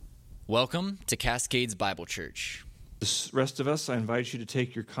Welcome to Cascades Bible Church. The rest of us, I invite you to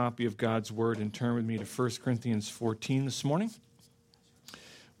take your copy of God's Word and turn with me to 1 Corinthians 14 this morning.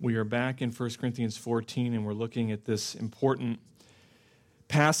 We are back in 1 Corinthians 14, and we're looking at this important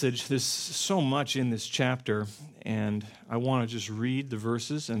passage. There's so much in this chapter, and I want to just read the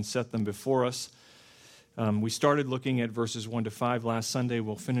verses and set them before us. We started looking at verses 1 to 5 last Sunday.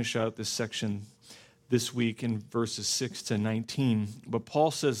 We'll finish out this section this week in verses 6 to 19. But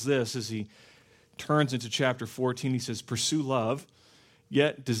Paul says this as he turns into chapter 14. He says, "Pursue love,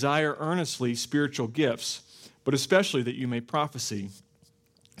 yet desire earnestly spiritual gifts, but especially that you may prophesy.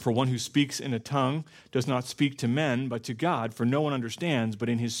 For one who speaks in a tongue does not speak to men, but to God, for no one understands, but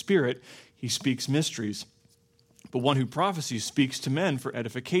in his spirit he speaks mysteries. But one who prophesies speaks to men for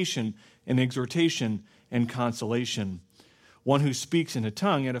edification and exhortation and consolation. One who speaks in a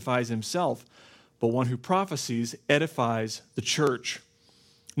tongue edifies himself, but one who prophesies edifies the church.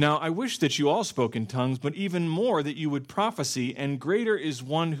 Now I wish that you all spoke in tongues, but even more that you would prophesy, and greater is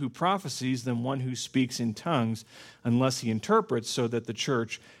one who prophesies than one who speaks in tongues, unless he interprets, so that the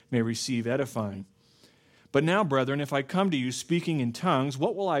church may receive edifying. But now, brethren, if I come to you speaking in tongues,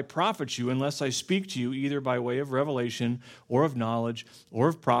 what will I profit you unless I speak to you either by way of revelation, or of knowledge, or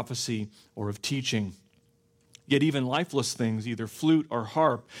of prophecy, or of teaching? Yet even lifeless things, either flute or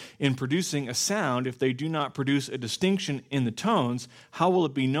harp, in producing a sound, if they do not produce a distinction in the tones, how will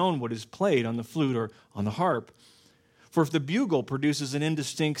it be known what is played on the flute or on the harp? For if the bugle produces an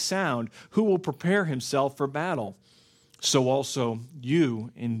indistinct sound, who will prepare himself for battle? So also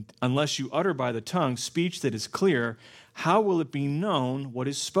you, unless you utter by the tongue speech that is clear, how will it be known what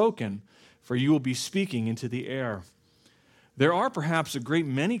is spoken? For you will be speaking into the air. There are perhaps a great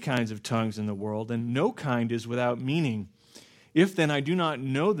many kinds of tongues in the world, and no kind is without meaning. If then I do not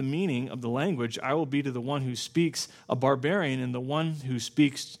know the meaning of the language, I will be to the one who speaks a barbarian, and the one who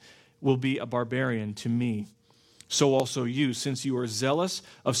speaks will be a barbarian to me. So also you, since you are zealous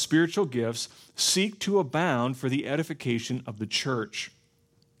of spiritual gifts, seek to abound for the edification of the church.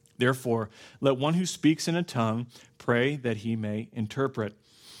 Therefore, let one who speaks in a tongue pray that he may interpret.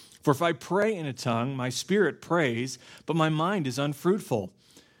 For if I pray in a tongue, my spirit prays, but my mind is unfruitful.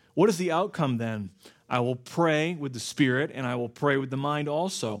 What is the outcome then? I will pray with the spirit, and I will pray with the mind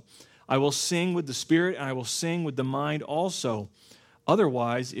also. I will sing with the spirit, and I will sing with the mind also.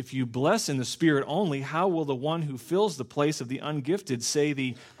 Otherwise, if you bless in the spirit only, how will the one who fills the place of the ungifted say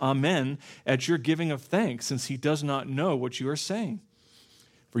the Amen at your giving of thanks, since he does not know what you are saying?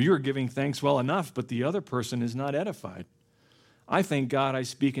 For you are giving thanks well enough, but the other person is not edified. I thank God I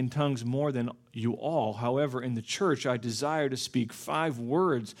speak in tongues more than you all. However, in the church I desire to speak 5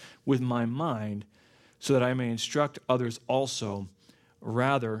 words with my mind, so that I may instruct others also,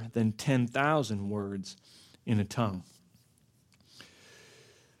 rather than 10,000 words in a tongue."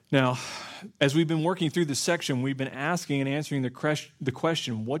 Now, as we've been working through this section, we've been asking and answering the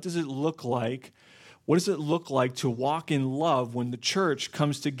question, what does it look like? What does it look like to walk in love when the church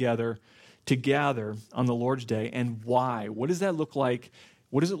comes together to gather on the Lord's Day, and why? What does that look like?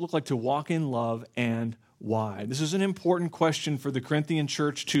 What does it look like to walk in love, and why? This is an important question for the Corinthian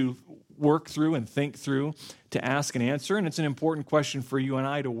church to work through and think through, to ask and answer, and it's an important question for you and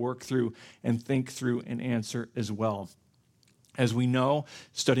I to work through and think through and answer as well. As we know,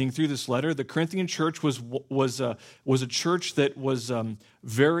 studying through this letter, the Corinthian church was a church that was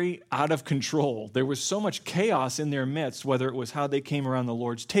very out of control. There was so much chaos in their midst, whether it was how they came around the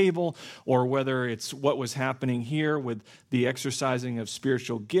Lord's table, or whether it's what was happening here with the exercising of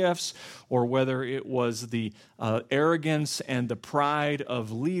spiritual gifts, or whether it was the arrogance and the pride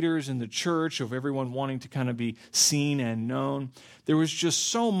of leaders in the church, of everyone wanting to kind of be seen and known. There was just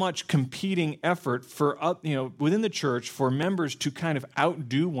so much competing effort for within the church for members to kind of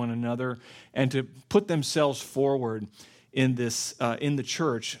outdo one another and to put themselves forward in the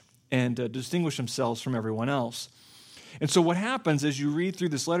church and distinguish themselves from everyone else. And so what happens as you read through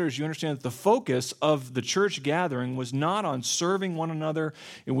this letter is you understand that the focus of the church gathering was not on serving one another.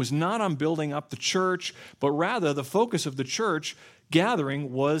 It was not on building up the church, but rather the focus of the church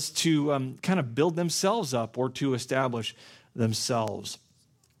gathering was to kind of build themselves up or to establish themselves.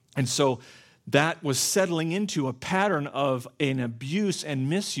 And so that was settling into a pattern of an abuse and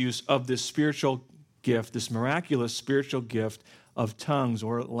misuse of this spiritual gift, this miraculous spiritual gift of tongues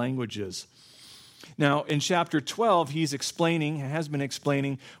or languages. Now, in chapter 12, has been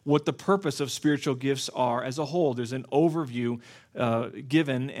explaining what the purpose of spiritual gifts are as a whole. There's an overview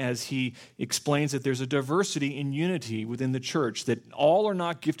given as he explains that there's a diversity in unity within the church, that all are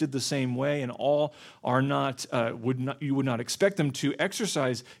not gifted the same way, and all are not, you would not expect them to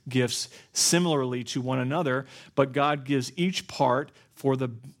exercise gifts similarly to one another, but God gives each part for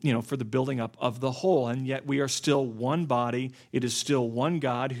the building up of the whole. And yet we are still one body. It is still one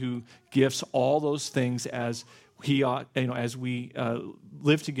God who gifts all those things as we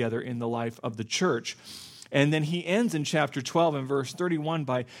live together in the life of the church. And then he ends in chapter 12 and verse 31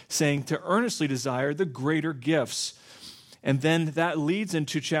 by saying to earnestly desire the greater gifts. And then that leads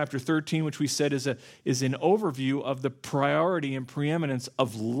into chapter 13, which we said is an overview of the priority and preeminence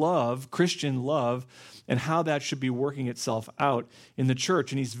of love, Christian love, and how that should be working itself out in the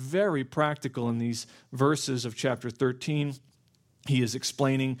church. And he's very practical in these verses of chapter 13. He is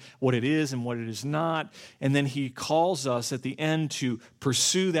explaining what it is and what it is not. And then he calls us at the end to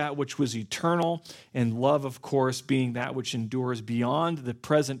pursue that which was eternal, and love, of course, being that which endures beyond the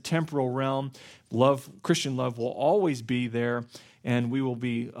present temporal realm. Love, Christian love, will always be there, and we will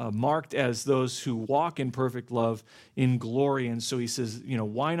be marked as those who walk in perfect love in glory. And so he says,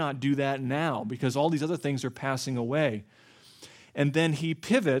 why not do that now? Because all these other things are passing away. And then he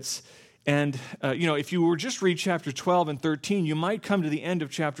pivots. And, if you were just read chapter 12 and 13, you might come to the end of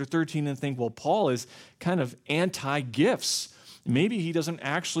chapter 13 and think, well, Paul is kind of anti-gifts. Maybe he doesn't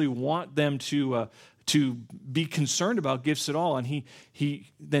actually want them to be concerned about gifts at all. And he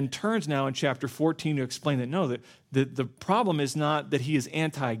then turns now in chapter 14 to explain that, no, that the problem is not that he is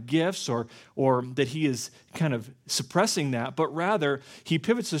anti-gifts or that he is kind of suppressing that, but rather he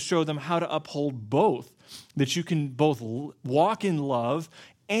pivots to show them how to uphold both, that you can both walk in love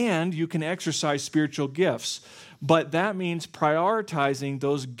and you can exercise spiritual gifts. But that means prioritizing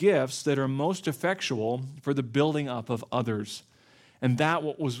those gifts that are most effectual for the building up of others. And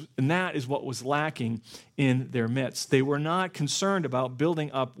that is what was lacking in their midst. They were not concerned about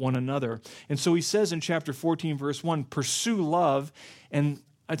building up one another. And so he says in chapter 14, verse 1, pursue love. And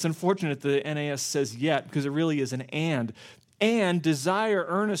it's unfortunate the NAS says yet, because it really is an and desire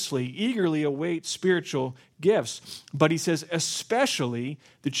earnestly, eagerly await spiritual gifts. But he says, especially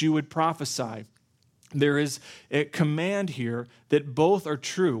that you would prophesy. There is a command here that both are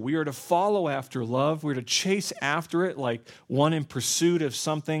true. We are to follow after love. We're to chase after it like one in pursuit of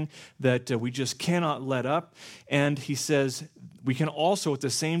something that we just cannot let up. And he says we can also at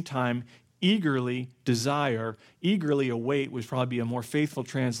the same time eagerly desire, eagerly await would probably be a more faithful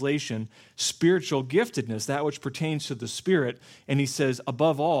translation, spiritual giftedness, that which pertains to the Spirit. And he says,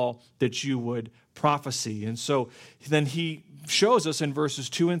 above all, that you would prophesy. And so then he shows us in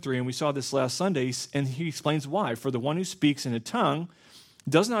verses 2 and 3, and we saw this last Sunday, and he explains why. For the one who speaks in a tongue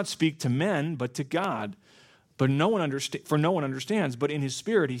does not speak to men, but to God. For no one understands, but in his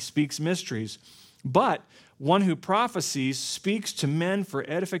spirit he speaks mysteries. But one who prophesies speaks to men for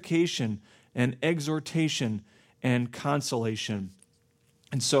edification and exhortation and consolation.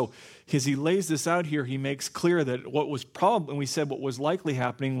 And so as he lays this out here, he makes clear that what was likely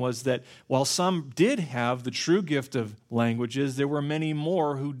happening was that while some did have the true gift of languages, there were many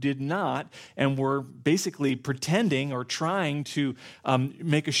more who did not and were basically pretending or trying to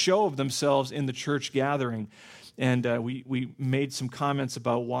make a show of themselves in the church gathering. And we made some comments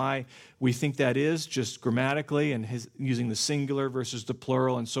about why we think that is, just grammatically and using the singular versus the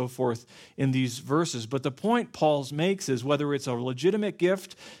plural and so forth in these verses. But the point Paul makes is whether it's a legitimate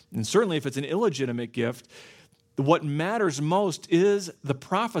gift, and certainly if it's an illegitimate gift, what matters most is the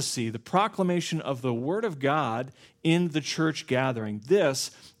prophecy, the proclamation of the Word of God in the church gathering.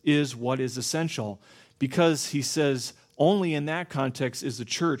 This is what is essential, because he says only in that context is the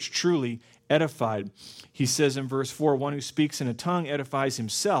church truly edified. He says in verse 4, one who speaks in a tongue edifies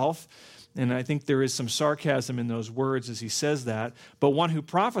himself. And I think there is some sarcasm in those words as he says that. But one who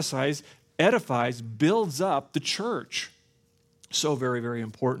prophesies, edifies, builds up the church. So very, very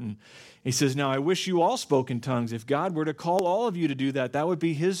important. He says, now I wish you all spoke in tongues. If God were to call all of you to do that, that would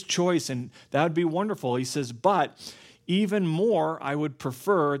be his choice, and that would be wonderful. He says, but even more, I would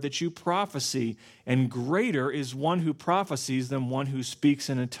prefer that you prophesy, and greater is one who prophesies than one who speaks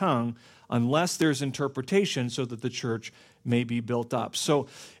in a tongue, unless there's interpretation so that the church may be built up. So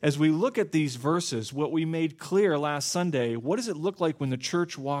as we look at these verses, what we made clear last Sunday, what does it look like when the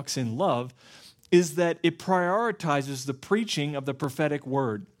church walks in love, is that it prioritizes the preaching of the prophetic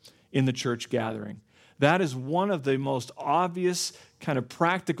word in the church gathering. That is one of the most obvious kind of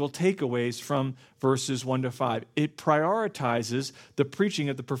practical takeaways from verses 1 to 5. It prioritizes the preaching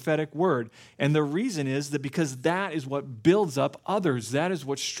of the prophetic word. And the reason is that because that is what builds up others. That is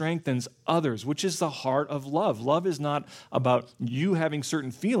what strengthens others, which is the heart of love. Love is not about you having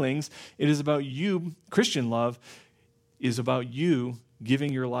certain feelings. It is about you. Christian love is about you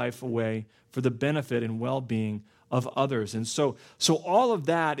giving your life away for the benefit and well-being of others. And so all of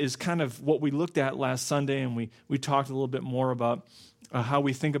that is kind of what we looked at last Sunday, and we talked a little bit more about how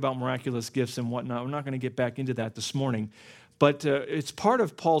we think about miraculous gifts and whatnot. We're not going to get back into that this morning. But it's part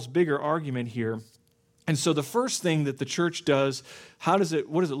of Paul's bigger argument here. And so the first thing that the church does, what does it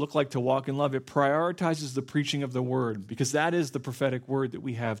look like to walk in love? It prioritizes the preaching of the word, because that is the prophetic word that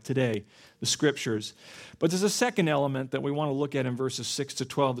we have today, the scriptures. But there's a second element that we want to look at in verses 6 to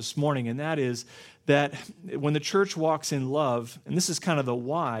 12 this morning, and that is that when the church walks in love, and this is kind of the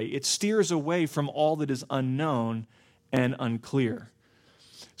why, it steers away from all that is unknown and unclear.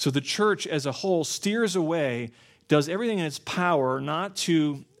 So the church as a whole steers away, does everything in its power not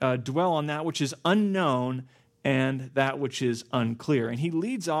to dwell on that which is unknown and that which is unclear. And he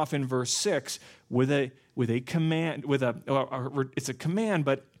leads off in verse 6 with a command, it's a command,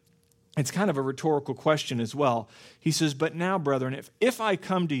 but it's kind of a rhetorical question as well. He says, but now, brethren, if I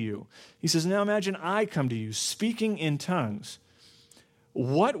come to you, he says, now imagine I come to you speaking in tongues.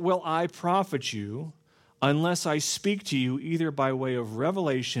 What will I profit you unless I speak to you either by way of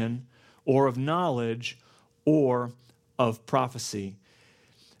revelation or of knowledge or of prophecy?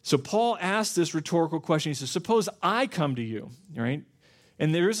 So Paul asks this rhetorical question. He says, suppose I come to you, right?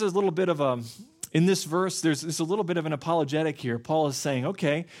 And there is a little bit of in this verse, there's a little bit of an apologetic here. Paul is saying,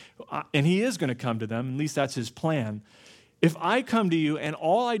 okay, and he is going to come to them, at least that's his plan. If I come to you and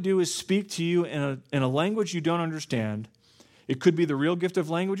all I do is speak to you in a language you don't understand, it could be the real gift of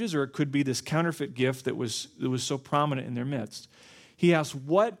languages, or it could be this counterfeit gift that was so prominent in their midst. He asks,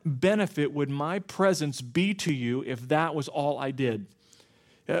 what benefit would my presence be to you if that was all I did?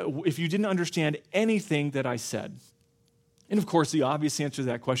 If you didn't understand anything that I said? And of course, the obvious answer to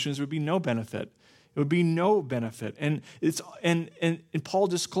that question is it would be no benefit. It would be no benefit. And Paul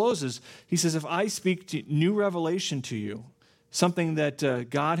discloses, he says, if I speak new revelation to you, something that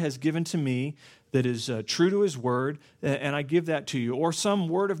God has given to me that is true to his word, and I give that to you, or some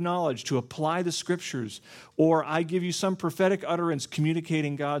word of knowledge to apply the scriptures, or I give you some prophetic utterance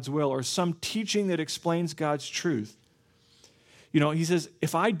communicating God's will, or some teaching that explains God's truth. He says,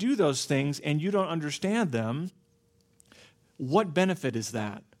 if I do those things and you don't understand them, what benefit is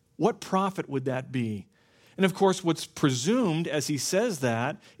that? What profit would that be? And of course, what's presumed as he says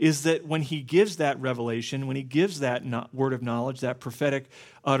that is that when he gives that revelation, when he gives that word of knowledge, that prophetic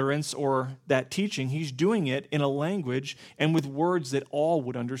utterance or that teaching, he's doing it in a language and with words that all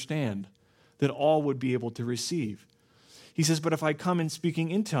would understand, that all would be able to receive. He says, but if I come in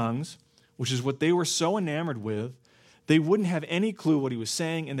speaking in tongues, which is what they were so enamored with, they wouldn't have any clue what he was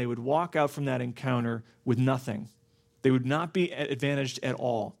saying, and they would walk out from that encounter with nothing. They would not be advantaged at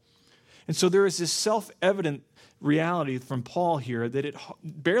all. And so there is this self-evident reality from Paul here that it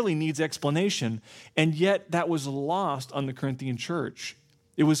barely needs explanation, and yet that was lost on the Corinthian church.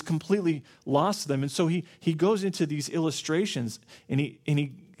 It was completely lost to them. And so he goes into these illustrations, and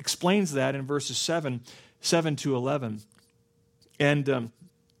he explains that in verses 7 to 11. And,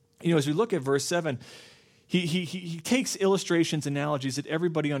 as we look at verse 7, he takes illustrations, analogies that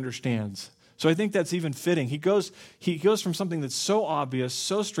everybody understands. So I think that's even fitting. He goes from something that's so obvious,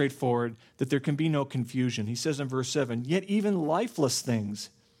 so straightforward, that there can be no confusion. He says in verse 7, yet even lifeless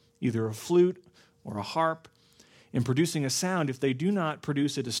things, either a flute or a harp, in producing a sound, if they do not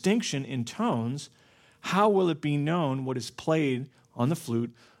produce a distinction in tones, how will it be known what is played on the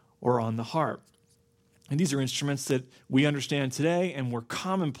flute or on the harp? And these are instruments that we understand today and were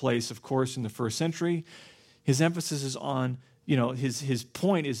commonplace, of course, in the first century. His emphasis is on his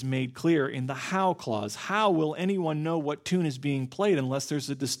point is made clear in the how clause. How will anyone know what tune is being played unless there's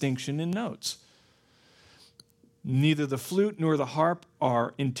a distinction in notes? Neither the flute nor the harp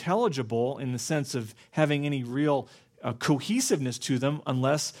are intelligible in the sense of having any real cohesiveness to them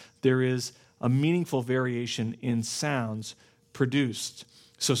unless there is a meaningful variation in sounds produced.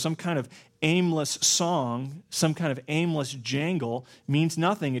 So some kind of aimless song, some kind of aimless jangle means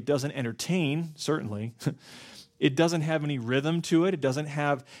nothing. It doesn't entertain, certainly. It doesn't have any rhythm to it. It doesn't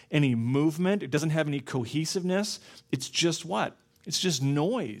have any movement. It doesn't have any cohesiveness. It's just what? It's just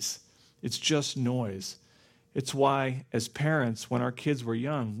noise. It's just noise. It's why, as parents, when our kids were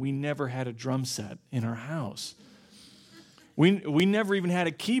young, we never had a drum set in our house. We never even had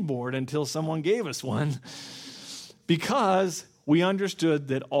a keyboard until someone gave us one, because we understood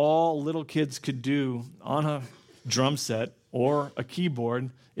that all little kids could do on a drum set or a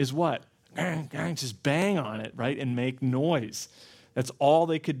keyboard is what? Just bang on it, right, and make noise. That's all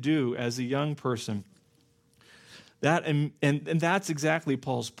they could do as a young person. That and that's exactly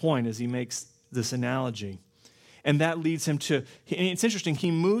Paul's point as he makes this analogy. And that leads him to, and it's interesting,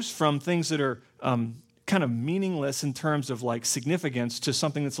 he moves from things that are kind of meaningless in terms of like significance to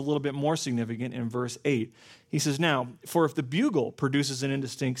something that's a little bit more significant in verse 8. He says, now, for if the bugle produces an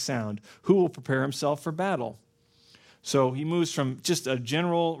indistinct sound, who will prepare himself for battle? So he moves from just a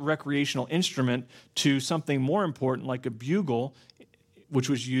general recreational instrument to something more important like a bugle, which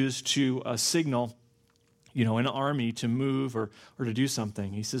was used to signal an army to move or to do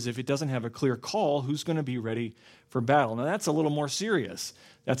something. He says if it doesn't have a clear call, who's going to be ready for battle? Now that's a little more serious.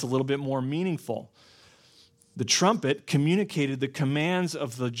 That's a little bit more meaningful. The trumpet communicated the commands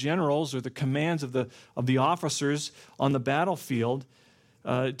of the generals or the commands of the officers on the battlefield.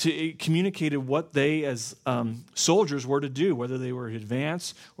 It communicated what they as soldiers were to do, whether they were to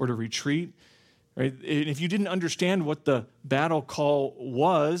advance or to retreat. Right? If you didn't understand what the battle call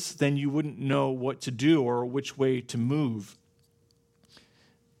was, then you wouldn't know what to do or which way to move.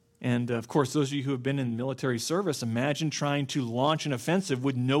 And of course, those of you who have been in military service, imagine trying to launch an offensive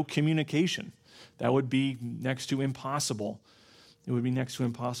with no communication. That would be next to impossible. It would be next to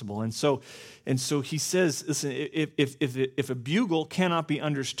impossible. And so he says, listen, if a bugle cannot be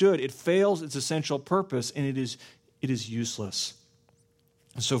understood, it fails its essential purpose, and it is useless.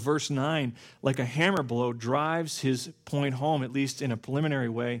 So verse 9, like a hammer blow, drives his point home, at least in a preliminary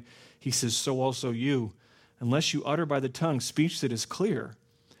way. He says, so also you, unless you utter by the tongue speech that is clear,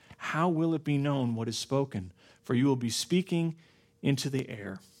 how will it be known what is spoken? For you will be speaking into the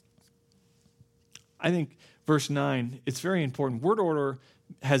air. I think verse 9, it's very important. Word order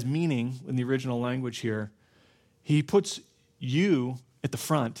has meaning in the original language here. He puts you at the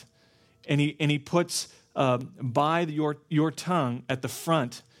front, and he puts by your tongue at the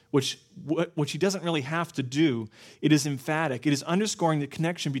front, which he doesn't really have to do. It is emphatic. It is underscoring the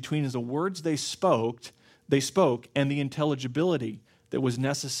connection between the words they spoke and the intelligibility that was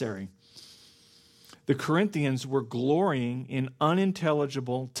necessary. The Corinthians were glorying in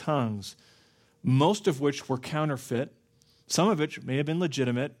unintelligible tongues, most of which were counterfeit, some of which may have been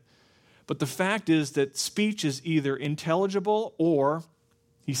legitimate, but the fact is that speech is either intelligible or,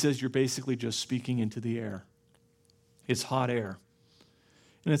 he says, you're basically just speaking into the air. It's hot air.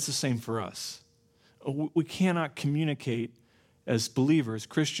 And it's the same for us. We cannot communicate as believers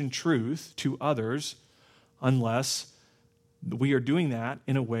Christian truth to others unless we are doing that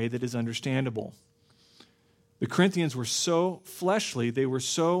in a way that is understandable. The Corinthians were so fleshly, they were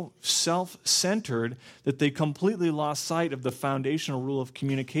so self-centered that they completely lost sight of the foundational rule of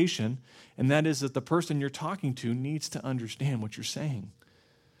communication, and that is that the person you're talking to needs to understand what you're saying.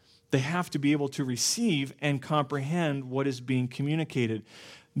 They have to be able to receive and comprehend what is being communicated.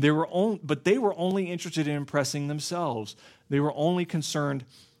 But they were only interested in impressing themselves. They were only concerned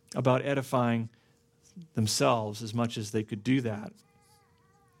about edifying themselves as much as they could do that.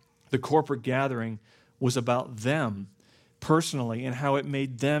 The corporate gathering was about them personally and how it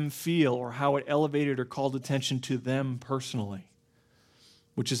made them feel or how it elevated or called attention to them personally,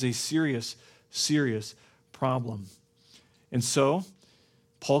 which is a serious, serious problem. And so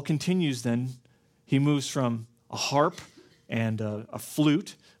Paul continues then. He moves from a harp and a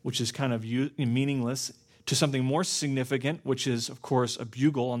flute, which is kind of meaningless, to something more significant, which is, of course, a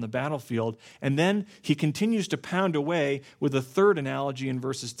bugle on the battlefield. And then he continues to pound away with a third analogy in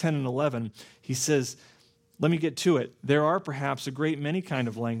verses 10 and 11. He says, let me get to it. There are perhaps a great many kind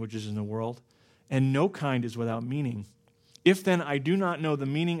of languages in the world, and no kind is without meaning. If then I do not know the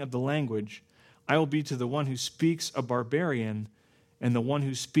meaning of the language, I will be to the one who speaks a barbarian, and the one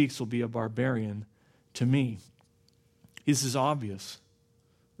who speaks will be a barbarian to me. This is obvious.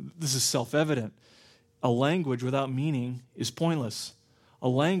 This is self-evident. A language without meaning is pointless. A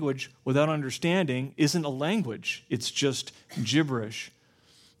language without understanding isn't a language. It's just gibberish.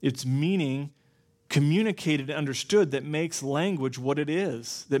 It's meaning communicated and understood that makes language what it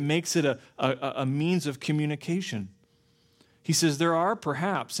is, that makes it a means of communication. He says there are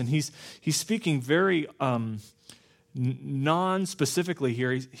perhaps, and he's speaking very non-specifically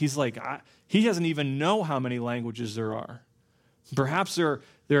here. He's like, he doesn't even know how many languages there are. Perhaps there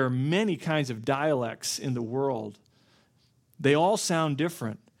are many kinds of dialects in the world. They all sound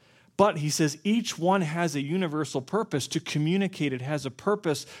different. But he says each one has a universal purpose to communicate. It has a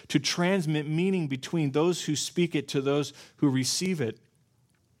purpose to transmit meaning between those who speak it to those who receive it.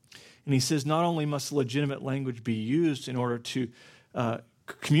 And he says not only must legitimate language be used in order to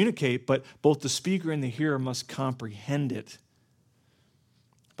communicate, but both the speaker and the hearer must comprehend it.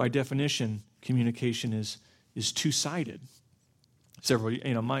 By definition, communication is two-sided.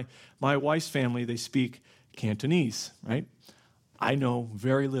 My wife's family, they speak Cantonese, right? I know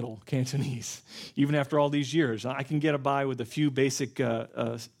very little Cantonese. Even after all these years, I can get by with a few basic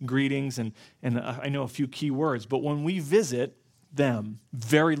greetings and I know a few key words. But when we visit them,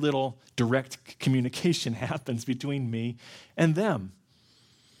 very little direct communication happens between me and them.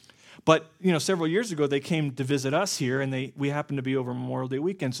 But, several years ago, they came to visit us here, and we happened to be over Memorial Day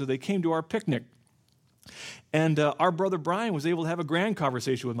weekend, so they came to our picnic. And our brother Brian was able to have a grand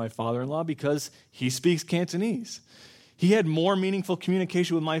conversation with my father-in-law because he speaks Cantonese. He had more meaningful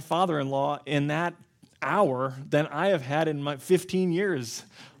communication with my father-in-law in that hour than I have had in my 15 years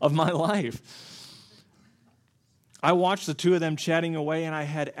of my life. I watched the two of them chatting away, and I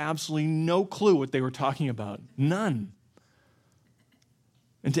had absolutely no clue what they were talking about. None.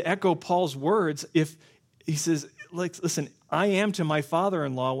 And to echo Paul's words, if he says, listen, I am to my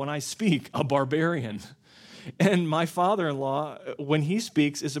father-in-law when I speak a barbarian. And my father-in-law, when he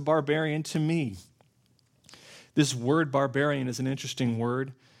speaks, is a barbarian to me. This word barbarian is an interesting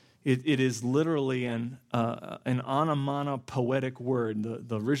word. It is literally an onomatopoetic word.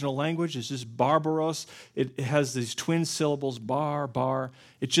 The original language is just barbaros. It has these twin syllables, bar.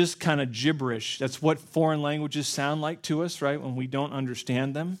 It's just kind of gibberish. That's what foreign languages sound like to us, right, when we don't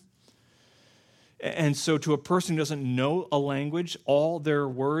understand them. And so to a person who doesn't know a language, all their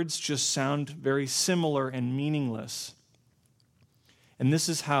words just sound very similar and meaningless. And this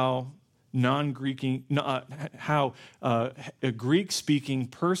is how Greek-speaking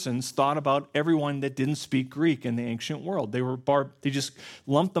persons thought about everyone that didn't speak Greek in the ancient world. They just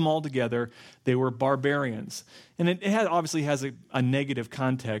lumped them all together. They were barbarians. And it obviously has a negative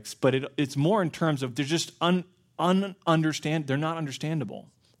context, but it's more in terms of they're just they're not understandable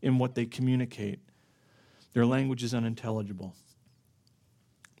in what they communicate. Their language is unintelligible.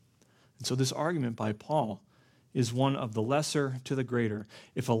 And so this argument by Paul is one of the lesser to the greater.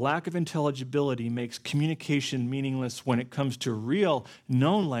 If a lack of intelligibility makes communication meaningless when it comes to real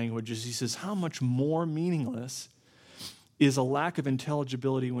known languages, he says, how much more meaningless is a lack of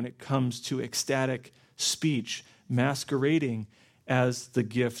intelligibility when it comes to ecstatic speech masquerading as the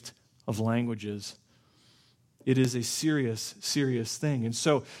gift of languages? It is a serious, serious thing. And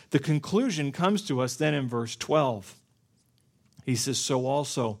so the conclusion comes to us then in verse 12. He says, so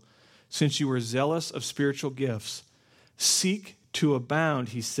also, since you are zealous of spiritual gifts, seek to abound,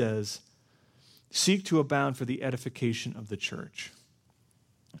 he says, seek to abound for the edification of the church.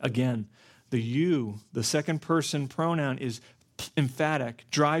 Again, the second person pronoun is emphatic.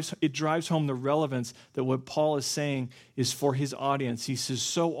 It drives home the relevance that what Paul is saying is for his audience. He says,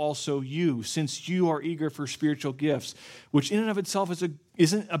 so also you, since you are eager for spiritual gifts, which in and of itself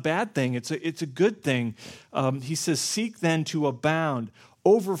isn't a bad thing. It's a good thing. He says, seek then to abound,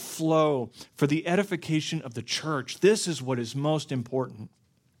 overflow for the edification of the church. This is what is most important.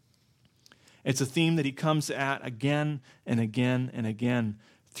 It's a theme that he comes at again and again and again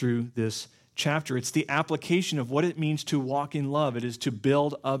through this chapter. It's the application of what it means to walk in love. It is to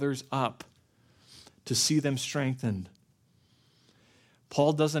build others up, to see them strengthened.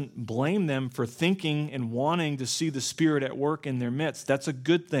 Paul doesn't blame them for thinking and wanting to see the Spirit at work in their midst. That's a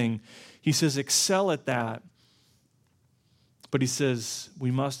good thing. He says, excel at that. But he says, we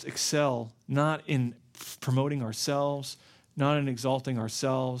must excel not in promoting ourselves, not in exalting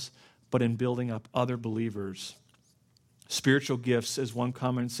ourselves, but in building up other believers. Spiritual gifts, as one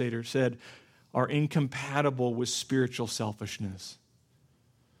commentator said, are incompatible with spiritual selfishness.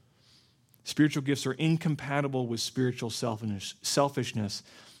 Spiritual gifts are incompatible with spiritual selfishness.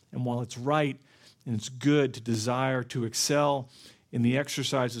 And while it's right and it's good to desire to excel in the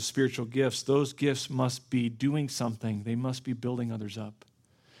exercise of spiritual gifts, those gifts must be doing something. They must be building others up.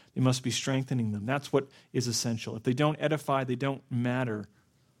 They must be strengthening them. That's what is essential. If they don't edify, they don't matter.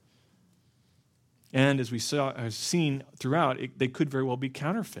 And as we have seen throughout, they could very well be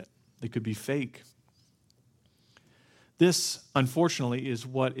counterfeit. They could be fake. This, unfortunately, is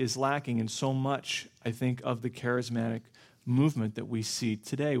what is lacking in so much, I think, of the charismatic movement that we see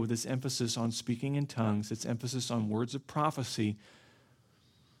today, with its emphasis on speaking in tongues, its emphasis on words of prophecy.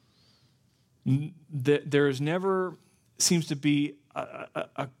 There is never seems to be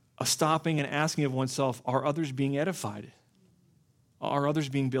a stopping and asking of oneself, are others being edified? Are others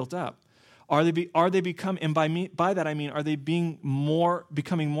being built up? Are they becoming, and by that I mean, are they becoming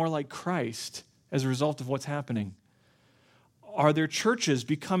more like Christ as a result of what's happening? Are their churches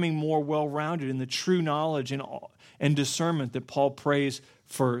becoming more well-rounded in the true knowledge and discernment that Paul prays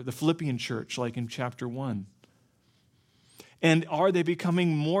for the Philippian church, like in chapter 1? And are they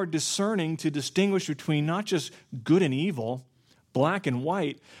becoming more discerning to distinguish between not just good and evil, black and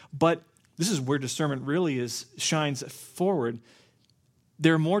white, but this is where discernment really shines forward.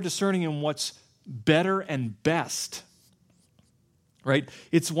 They're more discerning in what's better and best, right?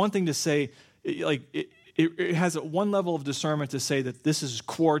 It's one thing to say, like, it has one level of discernment to say that this is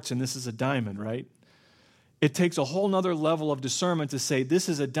quartz and this is a diamond, right? It takes a whole nother level of discernment to say this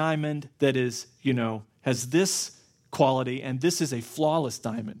is a diamond that is, has this quality and this is a flawless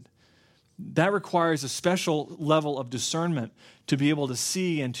diamond. That requires a special level of discernment to be able to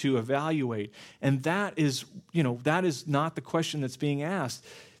see and to evaluate. And that is not the question that's being asked.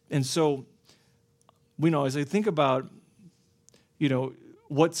 And so, as I think about,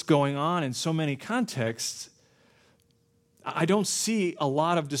 what's going on in so many contexts, I don't see a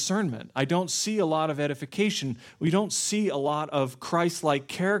lot of discernment. I don't see a lot of edification. We don't see a lot of Christ-like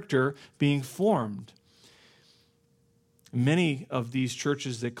character being formed. Many of these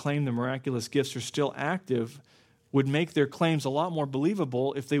churches that claim the miraculous gifts are still active would make their claims a lot more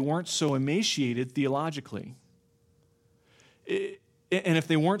believable if they weren't so emaciated theologically. And if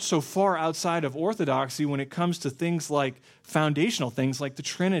they weren't so far outside of orthodoxy when it comes to things like foundational things like the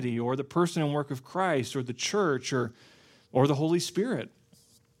Trinity or the person and work of Christ or the church or the Holy Spirit.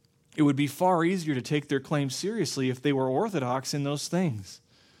 It would be far easier to take their claims seriously if they were orthodox in those things.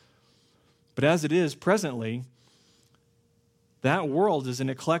 But as it is presently, that world is an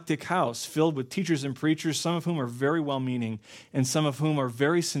eclectic house filled with teachers and preachers, some of whom are very well-meaning and some of whom are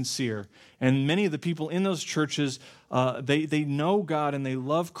very sincere. And many of the people in those churches, they know God and they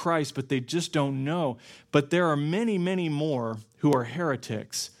love Christ, but they just don't know. But there are many, many more who are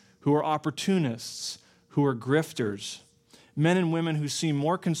heretics, who are opportunists, who are grifters. Men and women who seem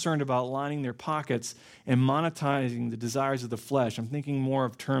more concerned about lining their pockets and monetizing the desires of the flesh. I'm thinking more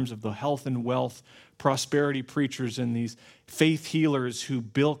of terms of the health and wealth, prosperity preachers and these faith healers who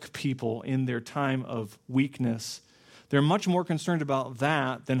bilk people in their time of weakness. They're much more concerned about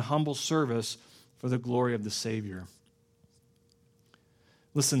that than humble service for the glory of the Savior.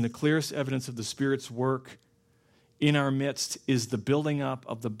 Listen, the clearest evidence of the Spirit's work in our midst is the building up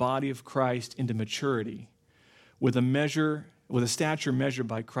of the body of Christ into maturity, with a stature measured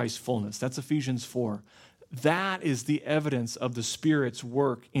by Christ's fullness. That's Ephesians 4. That is the evidence of the Spirit's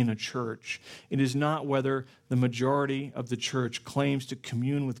work in a church. It is not whether the majority of the church claims to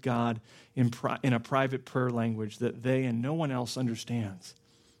commune with God in a private prayer language that they and no one else understands.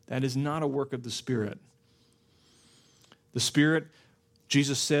 That is not a work of the Spirit. The Spirit,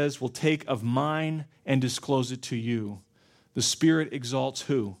 Jesus says, will take of mine and disclose it to you. The Spirit exalts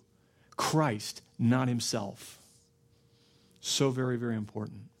who? Christ, not himself. So very, very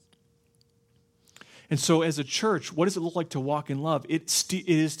important. And so as a church, what does it look like to walk in love? It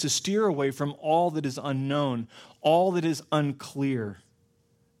is to steer away from all that is unknown, all that is unclear.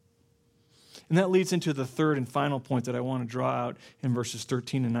 And that leads into the third and final point that I want to draw out in verses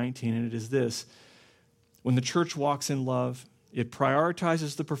 13 and 19, and it is this. When the church walks in love, it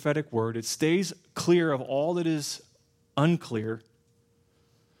prioritizes the prophetic word, it stays clear of all that is unclear,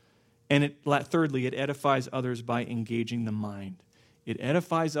 and thirdly, it edifies others by engaging the mind. It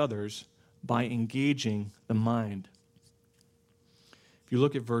edifies others by engaging the mind. If you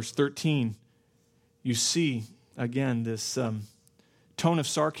look at verse 13, you see, again, this tone of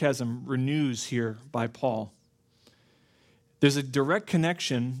sarcasm renews here by Paul. There's a direct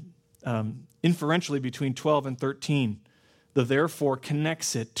connection, inferentially, between 12 and 13. The therefore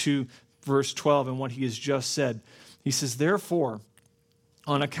connects it to verse 12 and what he has just said. He says, therefore,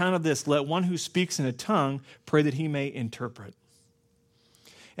 on account of this, let one who speaks in a tongue pray that he may interpret.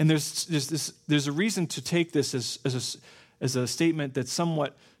 And there's a reason to take this as a statement that's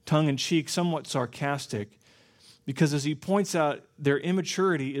somewhat tongue-in-cheek, somewhat sarcastic, because as he points out, their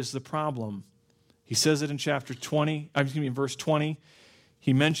immaturity is the problem. He says it in verse 20.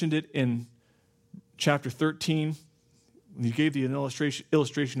 He mentioned it in chapter 13. He gave the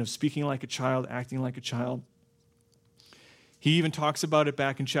illustration of speaking like a child, acting like a child. He even talks about it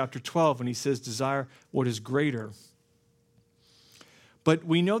back in chapter 12 when he says, desire what is greater. But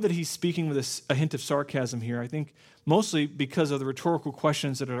we know that he's speaking with a hint of sarcasm here, I think mostly because of the rhetorical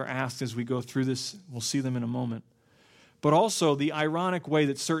questions that are asked as we go through this. We'll see them in a moment. But also the ironic way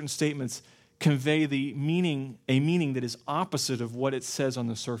that certain statements convey a meaning that is opposite of what it says on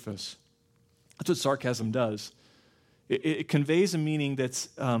the surface. That's what sarcasm does. It conveys a meaning that's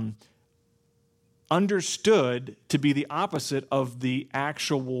understood to be the opposite of the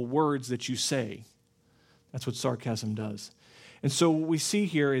actual words that you say. That's what sarcasm does. And so what we see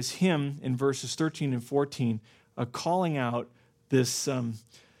here is him in verses 13 and 14 calling out this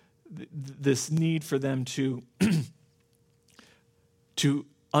need for them to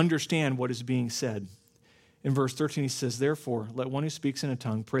understand what is being said. In verse 13 he says, therefore, let one who speaks in a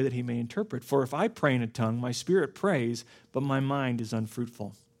tongue pray that he may interpret. For if I pray in a tongue, my spirit prays, but my mind is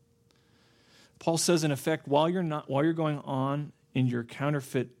unfruitful. Paul says, in effect, while you're going on in your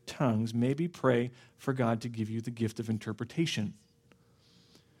counterfeit tongues, maybe pray for God to give you the gift of interpretation,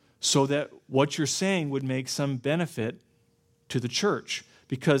 so that what you're saying would make some benefit to the church.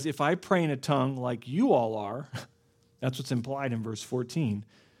 Because if I pray in a tongue like you all are, that's what's implied in verse 14,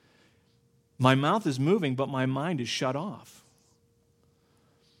 My mouth is moving, but my mind is shut off.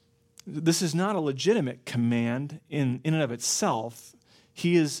 This is not a legitimate command in and of itself. It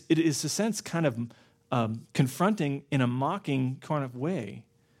is, in a sense, kind of confronting in a mocking kind of way.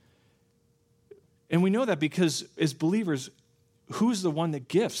 And we know that because as believers, who's the one that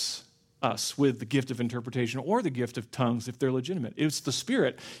gifts us with the gift of interpretation or the gift of tongues if they're legitimate? It's the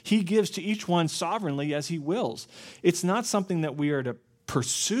Spirit. He gives to each one sovereignly as he wills. It's not something that we are to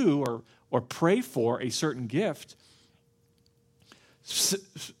pursue or pray for a certain gift.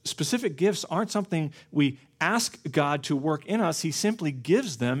 Specific gifts aren't something we ask God to work in us. He simply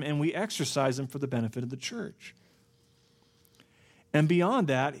gives them and we exercise them for the benefit of the church. And beyond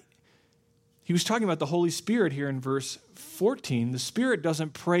that, he was talking about the Holy Spirit here in verse 14. The Spirit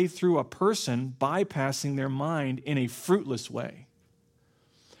doesn't pray through a person bypassing their mind in a fruitless way.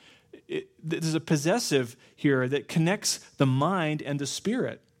 There's a possessive here that connects the mind and the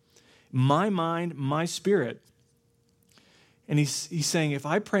spirit. My mind, my spirit. And he's saying, if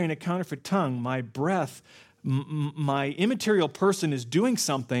I pray in a counterfeit tongue, my breath, my immaterial person is doing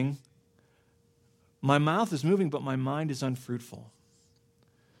something, my mouth is moving, but my mind is unfruitful.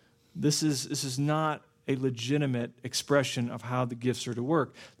 This is not a legitimate expression of how the gifts are to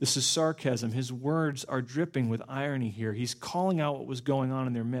work. This is sarcasm. His words are dripping with irony here. He's calling out what was going on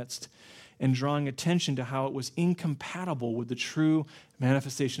in their midst and drawing attention to how it was incompatible with the true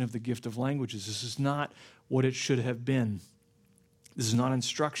manifestation of the gift of languages. This is not what it should have been. This is not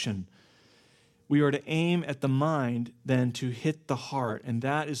instruction. We are to aim at the mind, then to hit the heart. And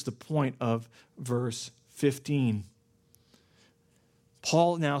that is the point of verse 15.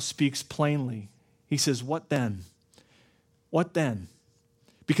 Paul now speaks plainly. He says, what then? What then?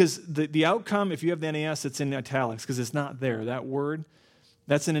 Because the outcome, if you have the NAS, it's in italics because it's not there. That word,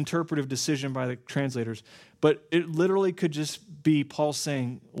 that's an interpretive decision by the translators. But it literally could just be Paul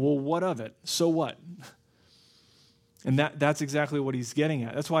saying, well, what of it? So what? And that's exactly what he's getting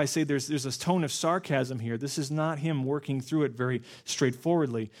at. That's why I say there's this tone of sarcasm here. This is not him working through it very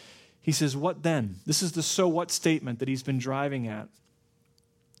straightforwardly. He says, what then? This is the so what statement that he's been driving at.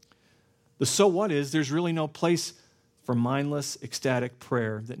 The so what is there's really no place for mindless, ecstatic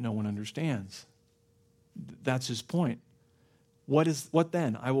prayer that no one understands. That's his point. What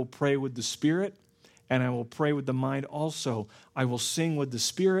then? I will pray with the Spirit, and I will pray with the mind also. I will sing with the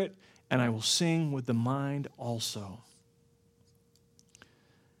Spirit, and I will sing with the mind also.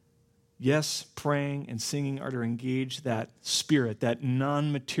 Yes, praying and singing are to engage that spirit, that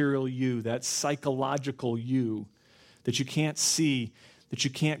non-material you, that psychological you that you can't see, that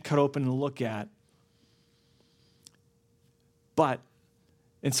you can't cut open and look at.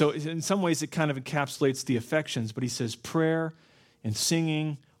 And so in some ways it kind of encapsulates the affections, but he says prayer and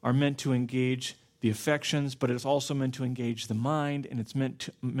singing are meant to engage the affections, but it's also meant to engage the mind, and it's meant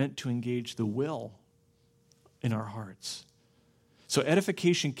to engage the will in our hearts. So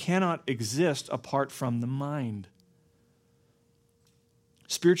edification cannot exist apart from the mind.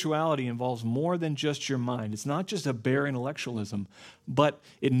 Spirituality involves more than just your mind. It's not just a bare intellectualism, but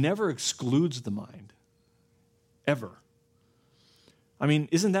it never excludes the mind, ever. I mean,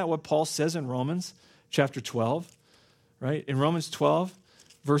 isn't that what Paul says in Romans chapter 12, right? In Romans 12,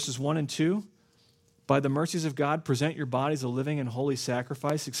 verses 1 and 2, by the mercies of God, present your bodies a living and holy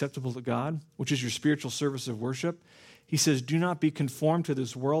sacrifice acceptable to God, which is your spiritual service of worship. He says, do not be conformed to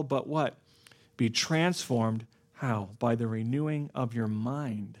this world, but what? Be transformed. How? By the renewing of your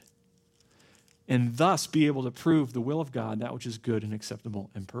mind. And thus be able to prove the will of God, that which is good and acceptable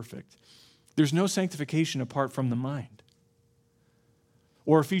and perfect. There's no sanctification apart from the mind.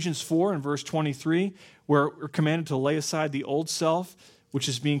 Or Ephesians 4 and verse 23, where we're commanded to lay aside the old self, which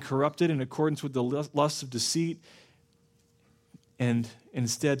is being corrupted in accordance with the lusts of deceit, and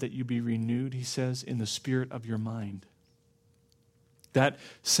instead that you be renewed, he says, in the spirit of your mind. That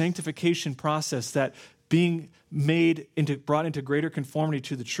sanctification process, that being brought into greater conformity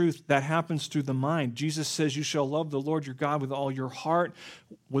to the truth, that happens through the mind. Jesus says you shall love the Lord your God with all your heart,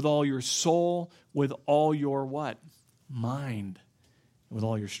 with all your soul, with all your what? Mind, with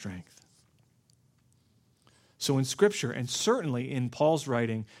all your strength. So in Scripture, and certainly in Paul's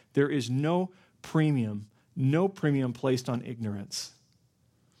writing, there is no premium placed on ignorance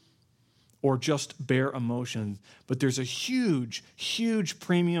or just bare emotion, but there's a huge, huge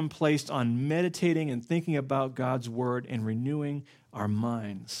premium placed on meditating and thinking about God's word and renewing our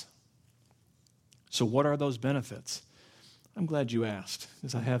minds. So what are those benefits? I'm glad you asked,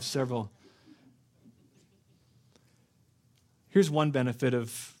 because I have several. Here's one benefit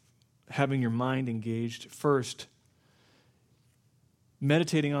of having your mind engaged. First,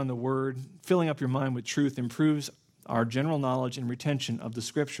 meditating on the word, filling up your mind with truth improves our general knowledge and retention of the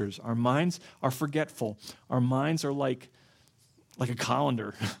Scriptures. Our minds are forgetful. Our minds are like a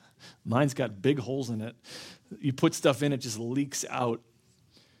colander. Mine's got big holes in it. You put stuff in, it just leaks out.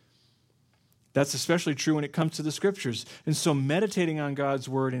 That's especially true when it comes to the Scriptures. And so meditating on God's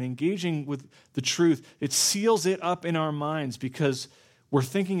Word and engaging with the truth, it seals it up in our minds because we're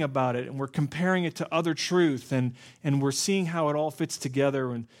thinking about it and we're comparing it to other truth and we're seeing how it all fits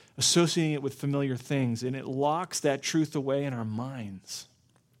together and associating it with familiar things. And it locks that truth away in our minds.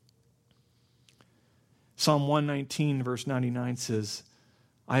 Psalm 119, verse 99 says,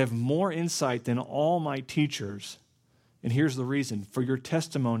 I have more insight than all my teachers. And here's the reason, for your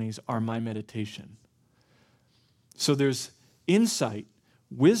testimonies are my meditation. So there's insight.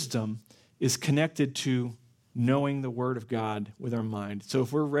 Wisdom is connected to knowing the Word of God with our mind. So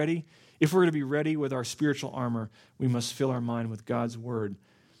if we're going to be ready with our spiritual armor, we must fill our mind with God's Word.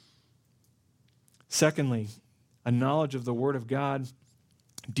 Secondly, a knowledge of the Word of God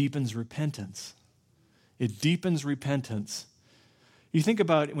deepens repentance. It deepens repentance. You think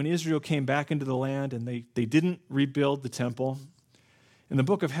about when Israel came back into the land and they didn't rebuild the temple. And the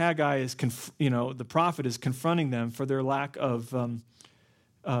book of Haggai is, the prophet is confronting them for their lack of,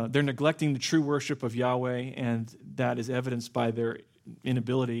 they're neglecting the true worship of Yahweh, and that is evidenced by their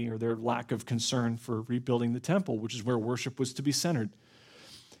inability or their lack of concern for rebuilding the temple, which is where worship was to be centered.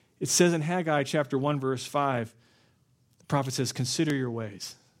 It says in Haggai chapter 1, verse 5, the prophet says, consider your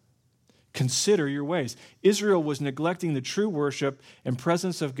ways. Consider your ways. Israel was neglecting the true worship and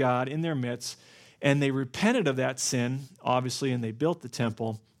presence of God in their midst, and they repented of that sin, obviously, and they built the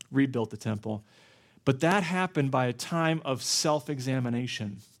temple, rebuilt the temple. But that happened by a time of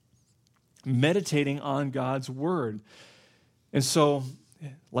self-examination, meditating on God's word. And so,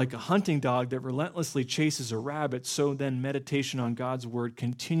 like a hunting dog that relentlessly chases a rabbit, so then meditation on God's word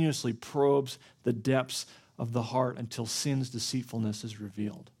continuously probes the depths of the heart until sin's deceitfulness is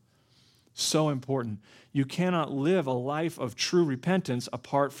revealed. So important. You cannot live a life of true repentance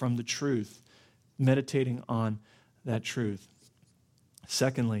apart from the truth, meditating on that truth.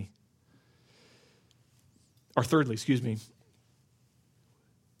 Thirdly,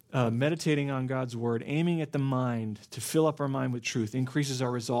 meditating on God's word, aiming at the mind to fill up our mind with truth, increases our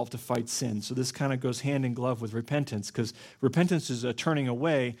resolve to fight sin. So this kind of goes hand in glove with repentance, because repentance is a turning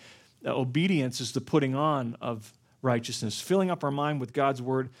away. Obedience is the putting on of righteousness. Filling up our mind with God's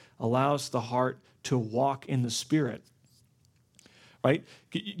word allows the heart to walk in the Spirit. Right?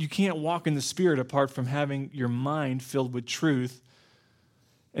 You can't walk in the Spirit apart from having your mind filled with truth.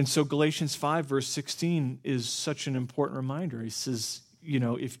 And so Galatians 5, verse 16 is such an important reminder. He says,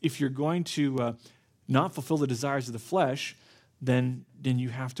 if you're going to not fulfill the desires of the flesh, then you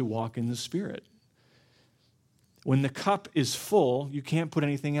have to walk in the Spirit. When the cup is full, you can't put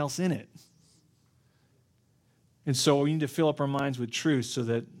anything else in it. And so we need to fill up our minds with truth so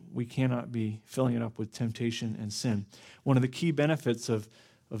that we cannot be filling it up with temptation and sin. One of the key benefits of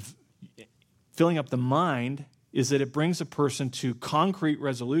filling up the mind is that it brings a person to concrete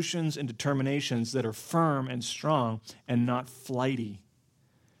resolutions and determinations that are firm and strong and not flighty,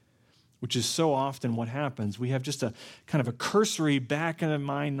 which is so often what happens. We have just a kind of a cursory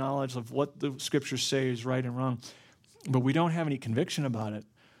back-of-the-mind knowledge of what the Scriptures say is right and wrong, but we don't have any conviction about it,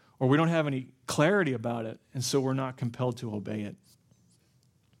 or we don't have any clarity about it, and so we're not compelled to obey it.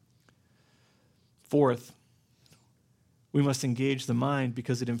 Fourth, we must engage the mind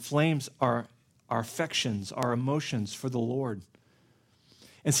because it inflames our affections, our emotions for the Lord.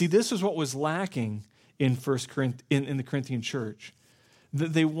 And see, this is what was lacking in the Corinthian church.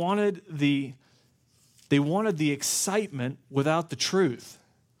 They wanted the excitement without the truth.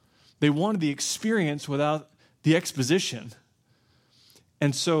 They wanted the experience without the exposition.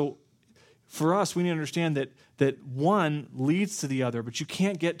 And so for us, we need to understand that one leads to the other, but you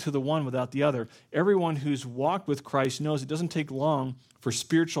can't get to the one without the other. Everyone who's walked with Christ knows it doesn't take long for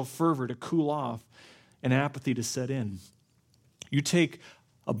spiritual fervor to cool off and apathy to set in. You take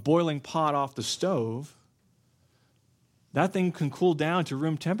a boiling pot off the stove, that thing can cool down to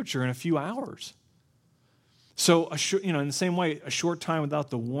room temperature in a few hours. So, in the same way, a short time without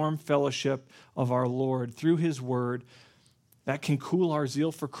the warm fellowship of our Lord through His Word, that can cool our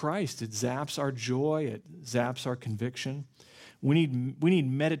zeal for Christ. It zaps our joy. It zaps our conviction. We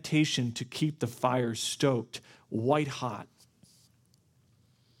need meditation to keep the fire stoked, white hot.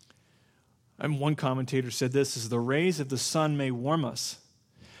 And one commentator said this, is the rays of the sun may warm us,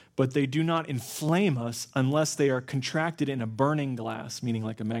 but they do not inflame us unless they are contracted in a burning glass, meaning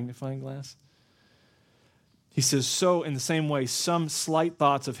like a magnifying glass. He says, so in the same way, some slight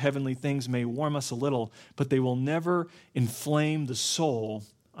thoughts of heavenly things may warm us a little, but they will never inflame the soul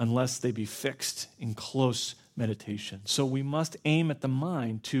unless they be fixed in close meditation. So we must aim at the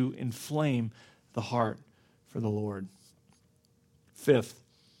mind to inflame the heart for the Lord. Fifth,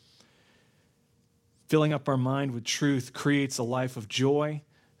 filling up our mind with truth creates a life of joy,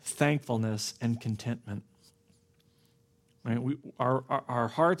 thankfulness, and contentment. Right? Our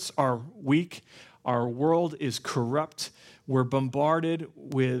hearts are weak. Our world is corrupt. We're bombarded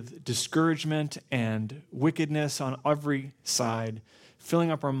with discouragement and wickedness on every side.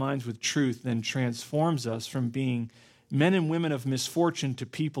 Filling up our minds with truth then transforms us from being men and women of misfortune to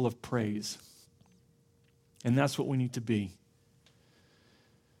people of praise. And that's what we need to be.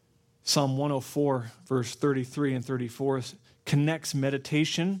 Psalm 104, verse 33 and 34 connects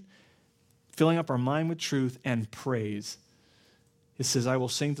meditation, filling up our mind with truth, and praise. It says, I will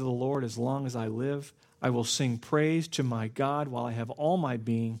sing to the Lord as long as I live. I will sing praise to my God while I have all my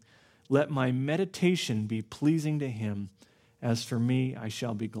being. Let my meditation be pleasing to him. As for me, I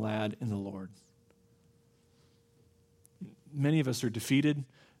shall be glad in the Lord. Many of us are defeated.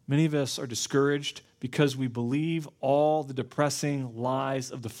 Many of us are discouraged because we believe all the depressing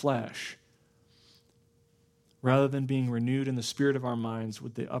lies of the flesh rather than being renewed in the spirit of our minds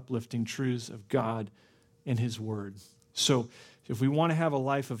with the uplifting truths of God and his word. So if we want to have a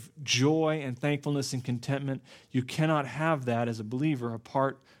life of joy and thankfulness and contentment, you cannot have that as a believer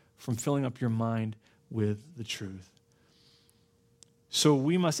apart from filling up your mind with the truth. So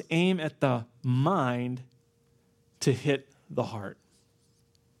we must aim at the mind to hit the heart.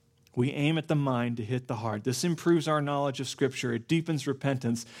 We aim at the mind to hit the heart. This improves our knowledge of Scripture. It deepens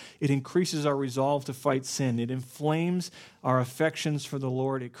repentance. It increases our resolve to fight sin. It inflames our affections for the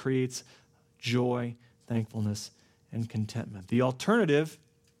Lord. It creates joy, thankfulness, and contentment. The alternative,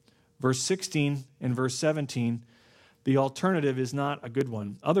 verse 16 and verse 17, the alternative is not a good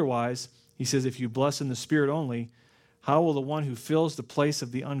one. Otherwise, he says, if you bless in the Spirit only, how will the one who fills the place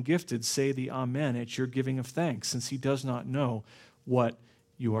of the ungifted say the Amen at your giving of thanks, since he does not know what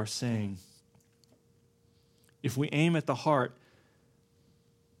you are saying? If we aim at the heart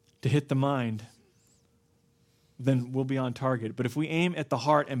to hit the mind, then we'll be on target. But if we aim at the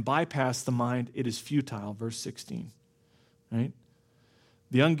heart and bypass the mind, it is futile. Verse 16. Right?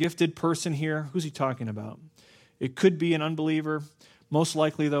 The ungifted person here, who's he talking about? It could be an unbeliever. Most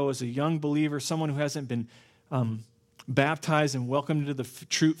likely, though, as a young believer, someone who hasn't been baptized and welcomed into the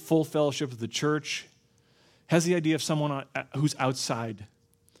true full fellowship of the church, has the idea of someone who's outside,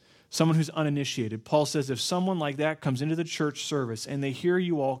 someone who's uninitiated. Paul says if someone like that comes into the church service and they hear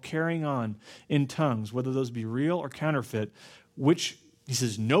you all carrying on in tongues, whether those be real or counterfeit, which he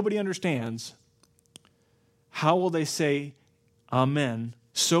says nobody understands, how will they say amen,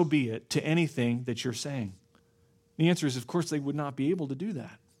 so be it, to anything that you're saying? The answer is, of course, they would not be able to do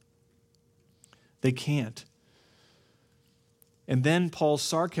that. They can't. And then Paul's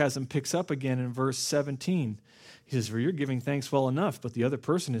sarcasm picks up again in verse 17. He says, for you're giving thanks well enough, but the other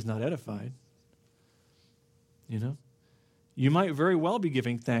person is not edified. You know? You might very well be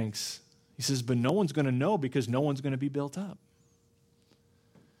giving thanks. He says, but no one's going to know because no one's going to be built up.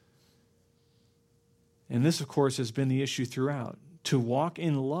 And this, of course, has been the issue throughout. To walk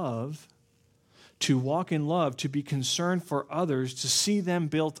in love, to be concerned for others, to see them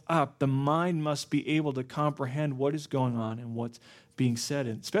built up, the mind must be able to comprehend what is going on and what's being said,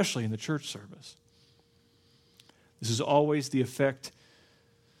 especially in the church service. This is always the effect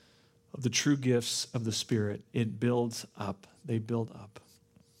of the true gifts of the Spirit. It builds up. They build up.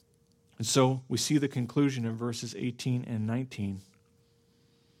 And so we see the conclusion in verses 18 and 19.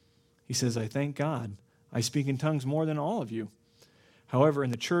 He says, I thank God. I speak in tongues more than all of you. However,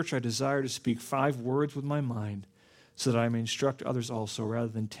 in the church I desire to speak 5 words with my mind, so that I may instruct others also, rather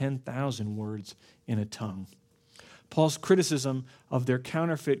than 10,000 words in a tongue. Paul's criticism of their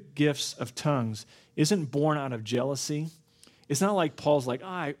counterfeit gifts of tongues isn't born out of jealousy. It's not like Paul's like,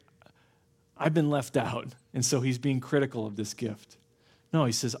 I've been left out, and so he's being critical of this gift. No,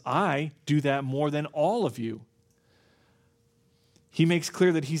 he says, I do that more than all of you. He makes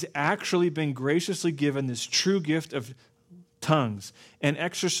clear that he's actually been graciously given this true gift of tongues and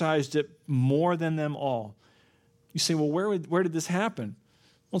exercised it more than them all. You say, well, where did this happen?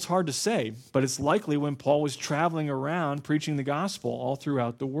 Well, it's hard to say, but it's likely when Paul was traveling around preaching the gospel all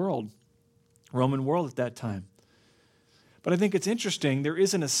throughout the world, Roman world at that time. But I think it's interesting, there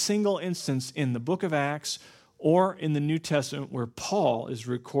isn't a single instance in the book of Acts or in the New Testament where Paul is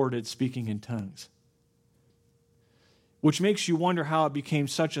recorded speaking in tongues, which makes you wonder how it became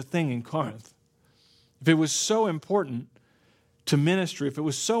such a thing in Corinth. If it was so important to ministry, if it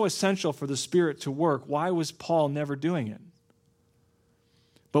was so essential for the Spirit to work, why was Paul never doing it?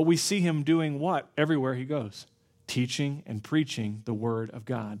 But we see him doing what? Everywhere he goes. Teaching and preaching the Word of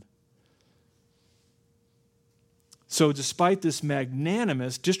God. So despite this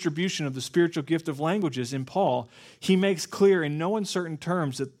magnanimous distribution of the spiritual gift of languages in Paul, he makes clear in no uncertain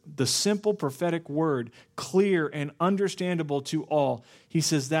terms that the simple prophetic word, clear and understandable to all, he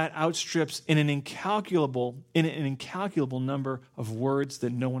says that outstrips in an incalculable number of words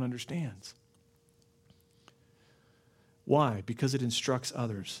that no one understands. Why? Because it instructs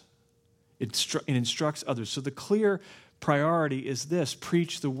others. It instructs others. So the clear priority is this: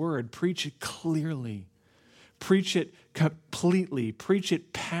 preach the word, preach it clearly. Preach it completely. Preach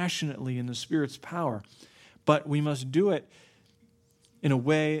it passionately in the Spirit's power. But we must do it in a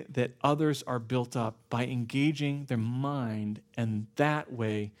way that others are built up by engaging their mind and that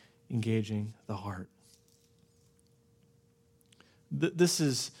way engaging the heart. This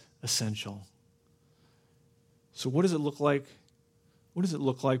is essential. So what does it look like? What does it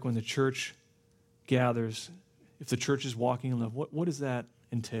look like when the church gathers? If the church is walking in love, what does that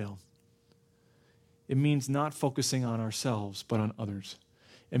entail? It means not focusing on ourselves, but on others.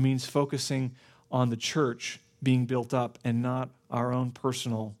 It means focusing on the church being built up and not our own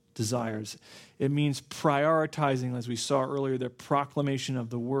personal desires. It means prioritizing, as we saw earlier, the proclamation of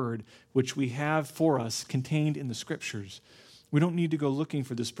the word, which we have for us contained in the scriptures. We don't need to go looking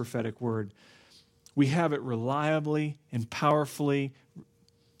for this prophetic word. We have it reliably and powerfully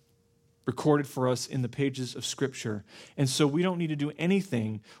recorded for us in the pages of Scripture. And so we don't need to do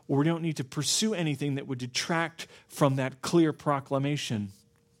anything, or we don't need to pursue anything that would detract from that clear proclamation.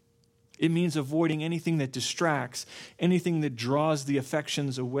 It means avoiding anything that distracts, anything that draws the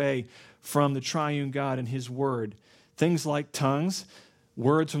affections away from the triune God and His Word. Things like tongues,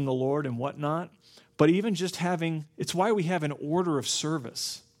 words from the Lord and whatnot, but even just having, it's why we have an order of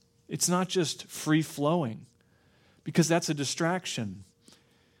service. It's not just free-flowing, because that's a distraction.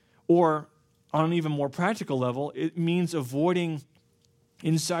 Or on an even more practical level, it means avoiding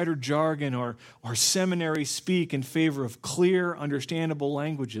insider jargon or seminary speak in favor of clear, understandable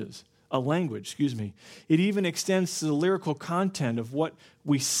language. It even extends to the lyrical content of what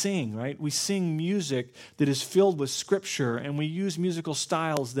we sing, right? We sing music that is filled with Scripture, and we use musical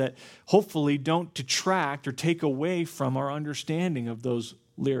styles that hopefully don't detract or take away from our understanding of those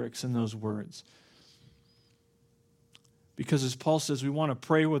lyrics and those words. Because as Paul says, we want to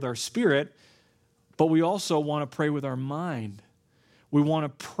pray with our spirit, but we also want to pray with our mind. We want to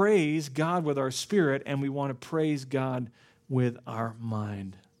praise God with our spirit, and we want to praise God with our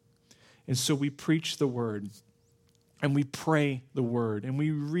mind. And so we preach the word, and we pray the word, and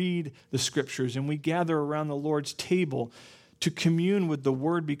we read the scriptures, and we gather around the Lord's table to commune with the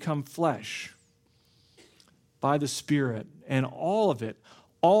word become flesh by the Spirit. And all of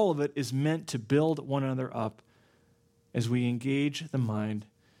it is meant to build one another up as we engage the mind,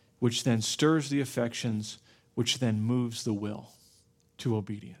 which then stirs the affections, which then moves the will to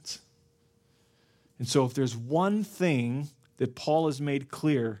obedience. And so if there's one thing that Paul has made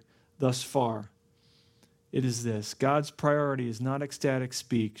clear thus far, it is this: God's priority is not ecstatic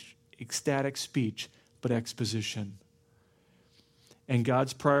speech, but exposition. And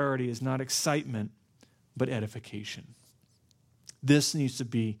God's priority is not excitement, but edification. This needs to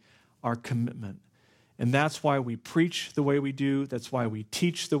be our commitment. And that's why we preach the way we do. That's why we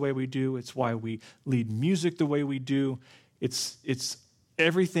teach the way we do. It's why we lead music the way we do. It's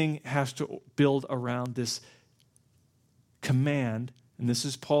everything has to build around this command, and this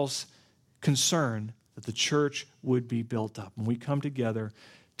is Paul's concern, that the church would be built up. When we come together,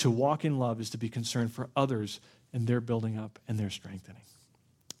 to walk in love is to be concerned for others and their building up and their strengthening.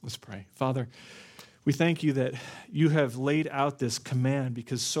 Let's pray. Father, we thank you that you have laid out this command,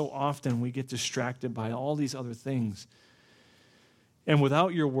 because so often we get distracted by all these other things. And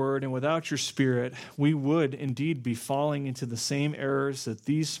without your word and without your spirit, we would indeed be falling into the same errors that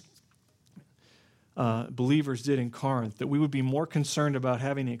these believers did in Corinth, that we would be more concerned about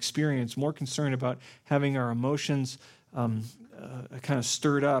having the experience, more concerned about having our emotions kind of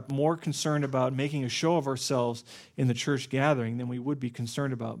stirred up, more concerned about making a show of ourselves in the church gathering than we would be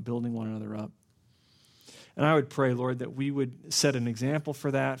concerned about building one another up. And I would pray, Lord, that we would set an example for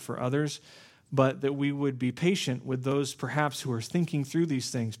that for others, but that we would be patient with those perhaps who are thinking through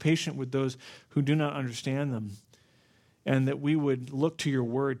these things, patient with those who do not understand them, and that we would look to your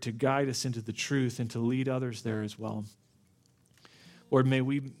word to guide us into the truth and to lead others there as well. Lord, may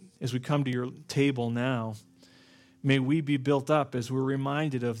we, as we come to your table now, may we be built up as we're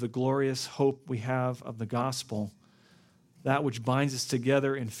reminded of the glorious hope we have of the gospel, that which binds us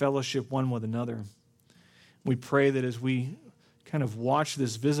together in fellowship one with another. We pray that as we kind of watch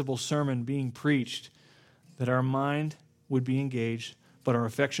this visible sermon being preached, that our mind would be engaged, but our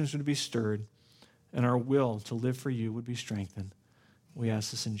affections would be stirred, and our will to live for you would be strengthened. We ask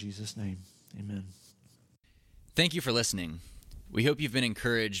this in Jesus' name. Amen. Thank you for listening. We hope you've been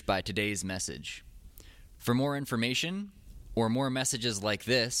encouraged by today's message. For more information or more messages like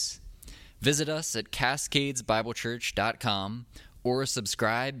this, visit us at cascadesbiblechurch.com or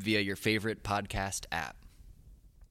subscribe via your favorite podcast app.